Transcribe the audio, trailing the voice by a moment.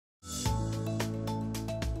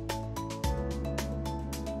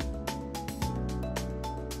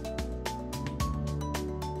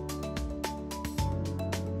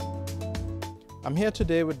I'm here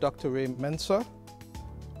today with Dr. Mentzer,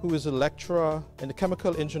 who is a lecturer in the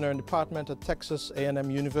Chemical Engineering Department at Texas A&M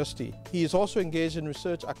University. He is also engaged in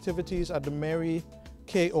research activities at the Mary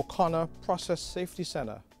K. O'Connor Process Safety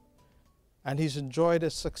Center, and he's enjoyed a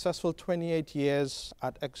successful 28 years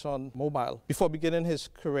at Exxon Mobil before beginning his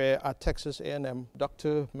career at Texas A&M.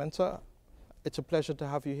 Dr. Mentzer, it's a pleasure to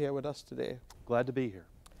have you here with us today. Glad to be here.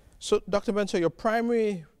 So, Dr. Mentzer, your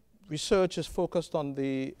primary research is focused on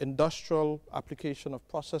the industrial application of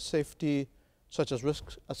process safety, such as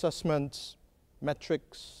risk assessments,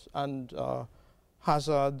 metrics, and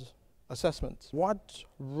hazard assessments. What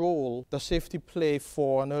role does safety play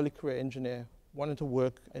for an early career engineer wanting to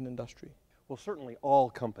work in industry? Well, certainly all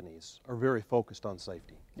companies are very focused on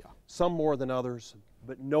safety. Yeah. Some more than others,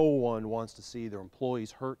 but no one wants to see their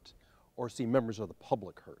employees hurt or see members of the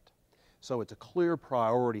public hurt. So it's a clear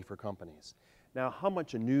priority for companies. Now, how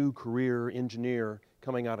much a new career engineer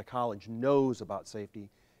coming out of college knows about safety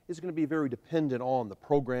is going to be very dependent on the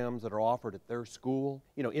programs that are offered at their school.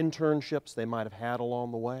 You know, internships they might have had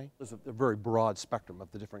along the way. There's a very broad spectrum of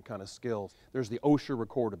the different kind of skills. There's the OSHA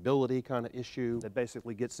recordability kind of issue that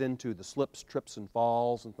basically gets into the slips, trips, and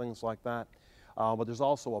falls and things like that. But there's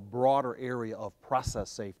also a broader area of process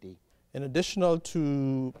safety. In addition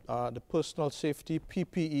to the personal safety,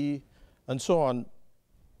 PPE, and so on,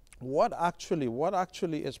 what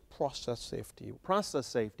actually is process safety? Process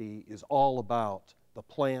safety is all about the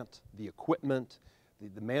plant, the equipment,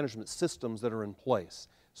 the management systems that are in place.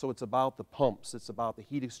 So it's about the pumps, it's about the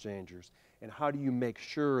heat exchangers, and how do you make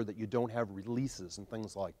sure that you don't have releases and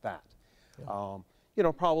things like that. Yeah. You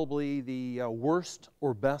know, probably the worst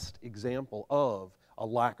or best example of a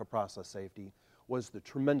lack of process safety was the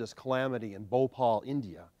tremendous calamity in Bhopal,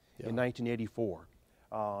 India in 1984.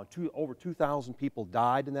 Over 2,000 people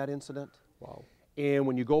died in that incident. Wow. And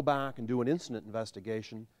when you go back and do an incident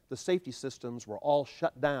investigation, the safety systems were all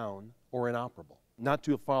shut down or inoperable. Not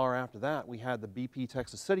too far after that, we had the BP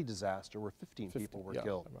Texas City disaster where 15 people were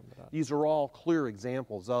killed. I remember that. These are all clear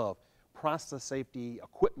examples of process safety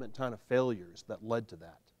equipment kind of failures that led to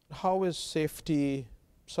that. How is safety,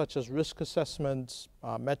 such as risk assessments,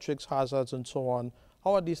 metrics, hazards, and so on,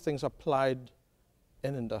 how are these things applied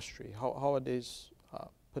in industry? How are these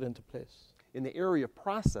put into place? In the area of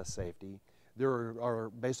process safety, there are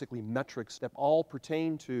basically metrics that all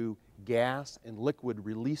pertain to gas and liquid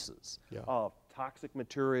releases of toxic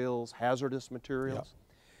materials, hazardous materials.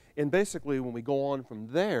 And basically, when we go on from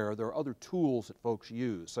there, there are other tools that folks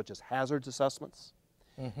use, such as hazards assessments.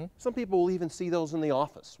 Some people will even see those in the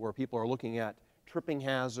office, where people are looking at tripping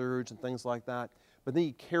hazards and things like that, but then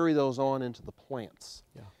you carry those on into the plants.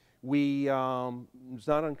 It's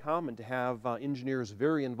not uncommon to have engineers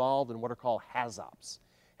very involved in what are called HAZOPs,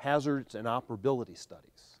 hazards and operability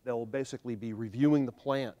studies. They'll basically be reviewing the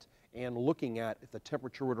plant and looking at if the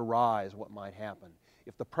temperature were to rise, what might happen.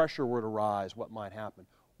 If the pressure were to rise, what might happen.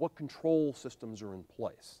 What control systems are in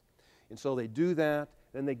place. And so they do that,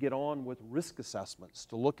 then they get on with risk assessments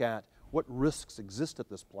to look at what risks exist at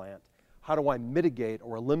this plant. How do I mitigate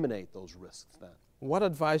or eliminate those risks then? What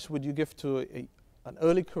advice would you give to an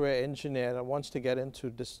early career engineer that wants to get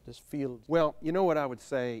into this field? Well, you know what I would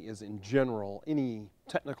say is, in general, any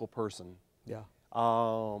technical person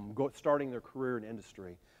starting their career in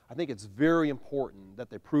industry, I think it's very important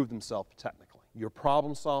that they prove themselves technically. Your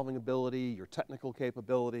problem-solving ability, your technical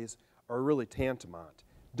capabilities are really tantamount.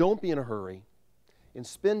 Don't be in a hurry, and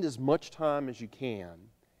spend as much time as you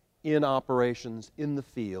can in operations, in the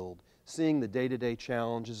field, seeing the day-to-day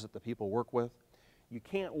challenges that the people work with. You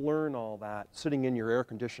can't learn all that sitting in your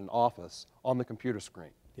air-conditioned office on the computer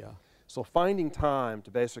screen. So finding time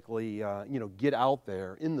to basically get out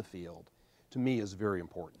there in the field, to me, is very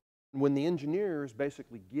important. When the engineers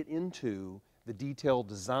basically get into the detailed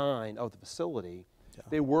design of the facility,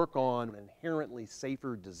 they work on inherently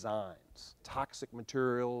safer designs. Toxic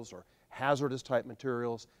materials or hazardous type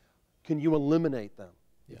materials, can you eliminate them?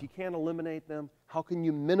 If you can't eliminate them, how can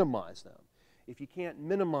you minimize them? If you can't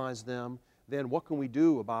minimize them, then what can we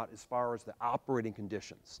do about as far as the operating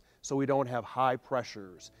conditions, so we don't have high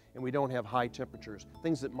pressures and we don't have high temperatures,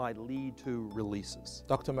 things that might lead to releases.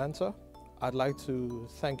 Dr. Mentzer, I'd like to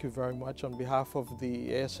thank you very much on behalf of the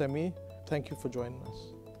ASME. Thank you for joining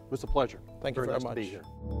us. It was a pleasure. Thank you very much. Nice to be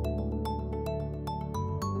here.